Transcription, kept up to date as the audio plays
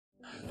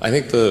I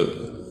think the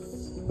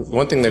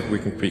one thing that we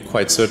can be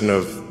quite certain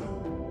of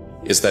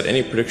is that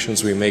any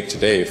predictions we make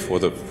today for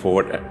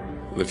what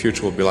the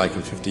future will be like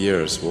in 50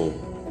 years will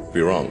be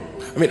wrong.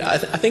 I mean, I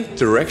think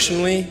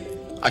directionally,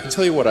 I can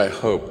tell you what I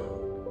hope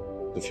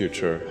the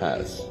future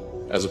has,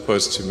 as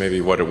opposed to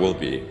maybe what it will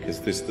be, because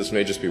this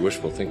may just be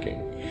wishful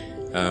thinking.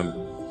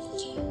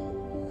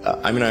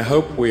 I mean, I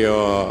hope we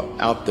are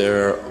out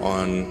there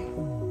on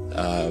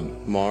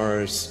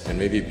Mars and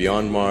maybe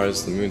beyond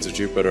Mars, the moons of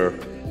Jupiter.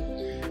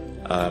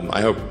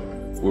 I hope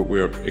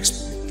we're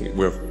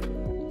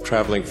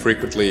traveling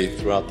frequently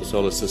throughout the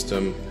solar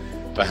system,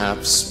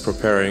 perhaps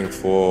preparing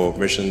for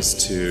missions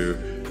to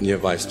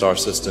nearby star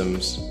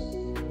systems.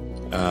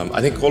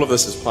 I think all of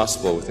this is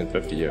possible within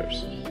 50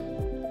 years.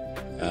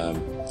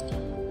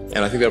 And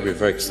I think that would be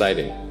very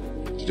exciting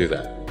to do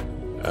that.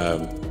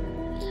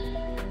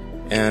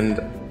 And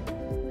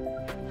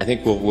I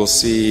think we'll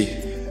see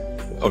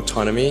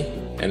autonomy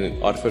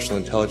and artificial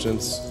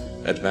intelligence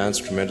advance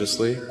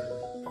tremendously.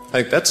 I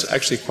think that's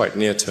actually quite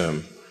near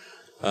term.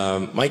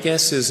 My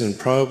guess is in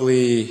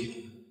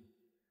probably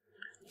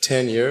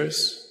 10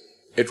 years,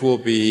 it will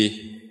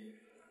be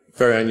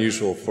very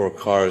unusual for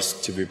cars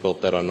to be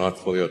built that are not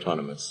fully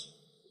autonomous.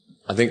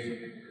 I think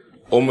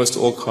almost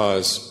all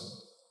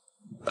cars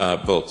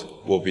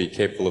built will be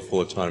capable of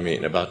full autonomy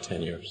in about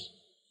 10 years.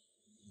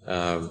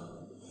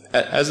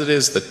 As it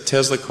is, the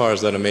Tesla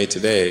cars that are made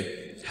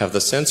today have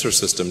the sensor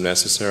system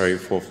necessary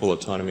for full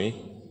autonomy,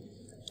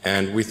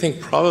 and we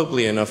think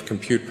probably enough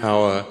compute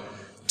power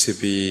to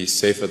be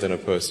safer than a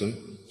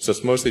person. So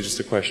it's mostly just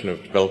a question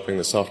of developing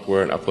the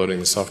software and uploading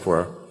the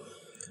software.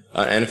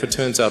 And if it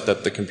turns out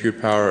that the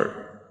compute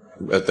power,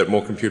 that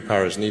more compute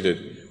power is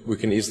needed, we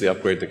can easily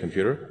upgrade the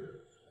computer.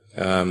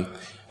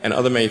 And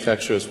other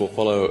manufacturers will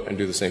follow and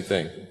do the same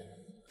thing.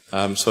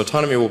 So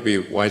autonomy will be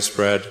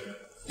widespread.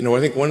 You know, I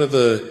think one of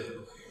the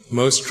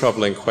most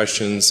troubling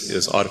questions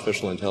is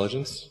artificial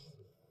intelligence.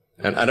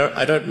 And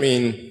I don't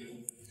mean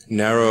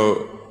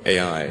narrow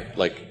AI,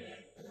 like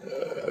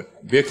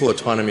vehicle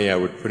autonomy I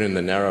would put in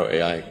the narrow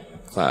AI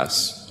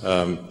class.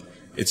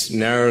 It's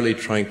narrowly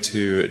trying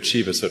to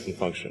achieve a certain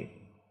function.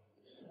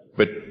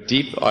 But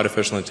deep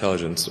artificial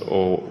intelligence,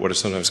 or what is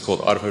sometimes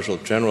called artificial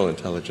general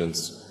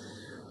intelligence,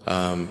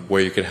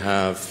 where you could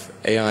have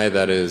AI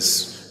that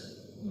is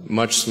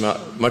much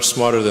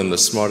smarter than the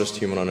smartest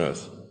human on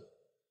Earth.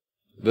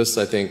 This,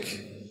 I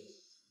think,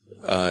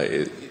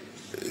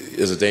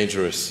 is a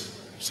dangerous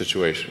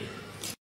situation.